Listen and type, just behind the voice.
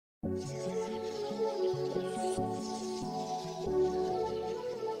Playboy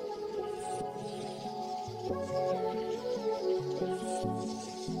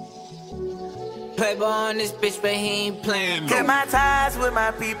on this bitch, but he ain't playing. Kept my ties with my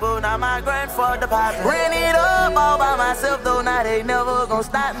people, now my grandfather poppin'. Ran it up all by myself though, now they never gon'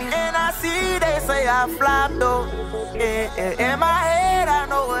 stop me. And I see they say I flop though. In my head I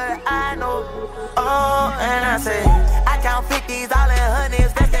know what I know. Oh, and I say I count 50s all in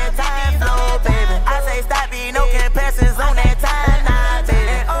hundreds, that's that time flow, baby. I say stop me, no comparisons on that time now,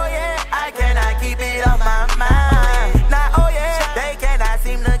 baby. Oh yeah, I cannot keep it off my mind. Now oh yeah, they cannot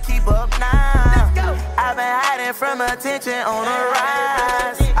seem to keep up now. I've been hiding from attention on the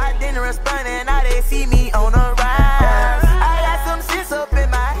rise. I didn't respond and now they see me on the rise. I got some shit up in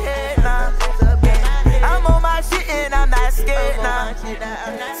my head now. I'm on my shit and I'm not scared now.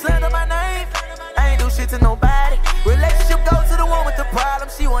 Slander my name, I ain't do shit to nobody. Relationship go to the one with the problem.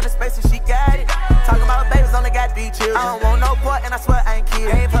 She want a space and she got it. Talking about babies, only got 3 children. I don't want no part and I swear I ain't kidding.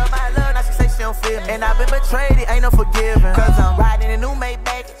 Gave her my love, now she say she don't feel me. And I've been betrayed, it ain't no forgiving. Cause I'm riding a new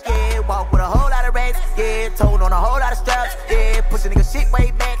Maybach, yeah. Walk with a whole lot of racks, yeah. Told on a whole lot of straps, yeah. Push a nigga shit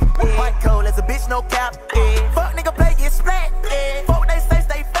way back, yeah. White cold as a bitch, no cap, yeah. Fuck nigga play, get splat, yeah. Fuck they say,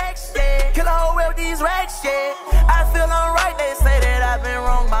 stay facts, yeah. Kill a whole world, these racks, yeah. I feel alright, they say that I've been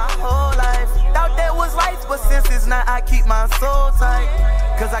wrong my whole life. Thought that was life, but since it's not, I keep my soul tight.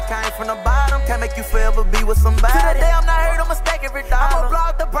 Cause I came from the bottom, can't make you forever be with somebody. To the day I'm not hurt, I'ma stack every dollar. I'ma blow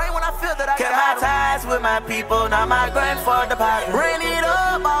out the brain when I feel that I kept my ties with my people, now my grandfather poppin'. Ran it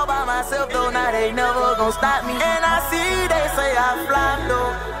up all by myself though, now they never gon' stop me. And I see they say I flop though.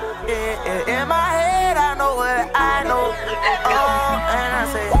 In my head I know what I know. Oh, and I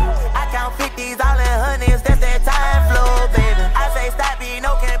say I count 50s all in hundreds, that's that time flow, baby. I say stop me,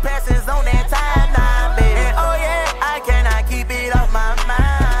 no comparisons on that time now, baby. And oh yeah, I cannot keep it off my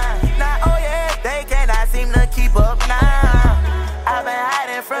mind. Now oh yeah, they cannot seem to keep up now. I've been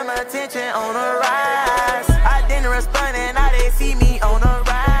hiding from attention on the rise. I didn't respond and now they see me on the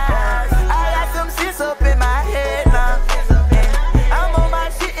rise. I got some shit up in my head now. I'm on my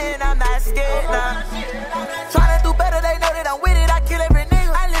shit and I'm not scared now. Tryna do better, they know that I'm with it. I kill every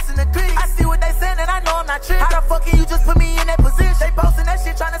nigga, I listen to critics. I see what they saying and I know I'm not tripping. How the fuck can you just put me in that position? They posting that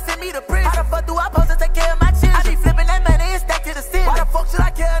shit tryna send me to prison. How the fuck do I post to take care of my children? I be flipping that money and stack to the ceiling. Why the fuck should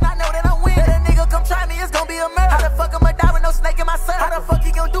I care and I know that I'm winning? Let a nigga come try me, it's gon' be a murder. How the fuck I'ma die with no snake in my serve? How the fuck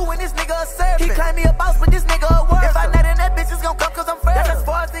he gon' do when this nigga a servant? He claim me a boss, but this nigga a worker. If I nut in that bitch, it's gon' come cause I'm further. That's as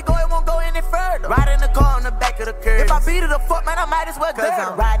far as they go, it won't go any further. Riding the car on the back of the curb. If I beat it the fuck, man, I might as well. Cause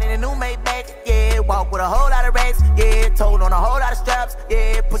I'm riding a new Maybach, yeah. Walk with a whole lot of racks, yeah. Told on a whole lot of straps,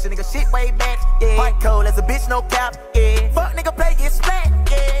 yeah. Push a nigga shit way back, yeah. White cold as a bitch, no cap, yeah. Fuck nigga play, get splat,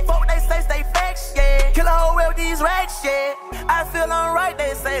 yeah. Fuck they say, stay facts, yeah. Kill a whole world, these racks, yeah. I feel alright,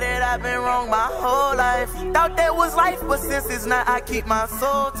 they say that I've been wrong my whole life. Thought that was life, but since it's not, I keep my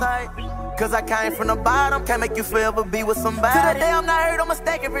soul tight. Cause I came from the bottom, can't make you forever be with somebody. To the day I'm not hurt, I'ma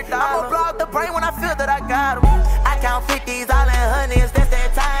stack every dollar. I'ma blow out the brain when I feel that I got 'em. I count 50s all in hundreds, that's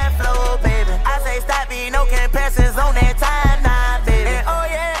that time flow, baby. I say stop me, no comparisons on that time now, baby. And oh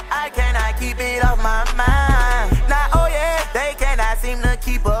yeah, I cannot keep it off my mind. Now oh yeah, they cannot seem to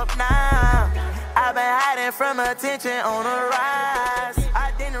keep up now. I've been hiding from attention on the rise.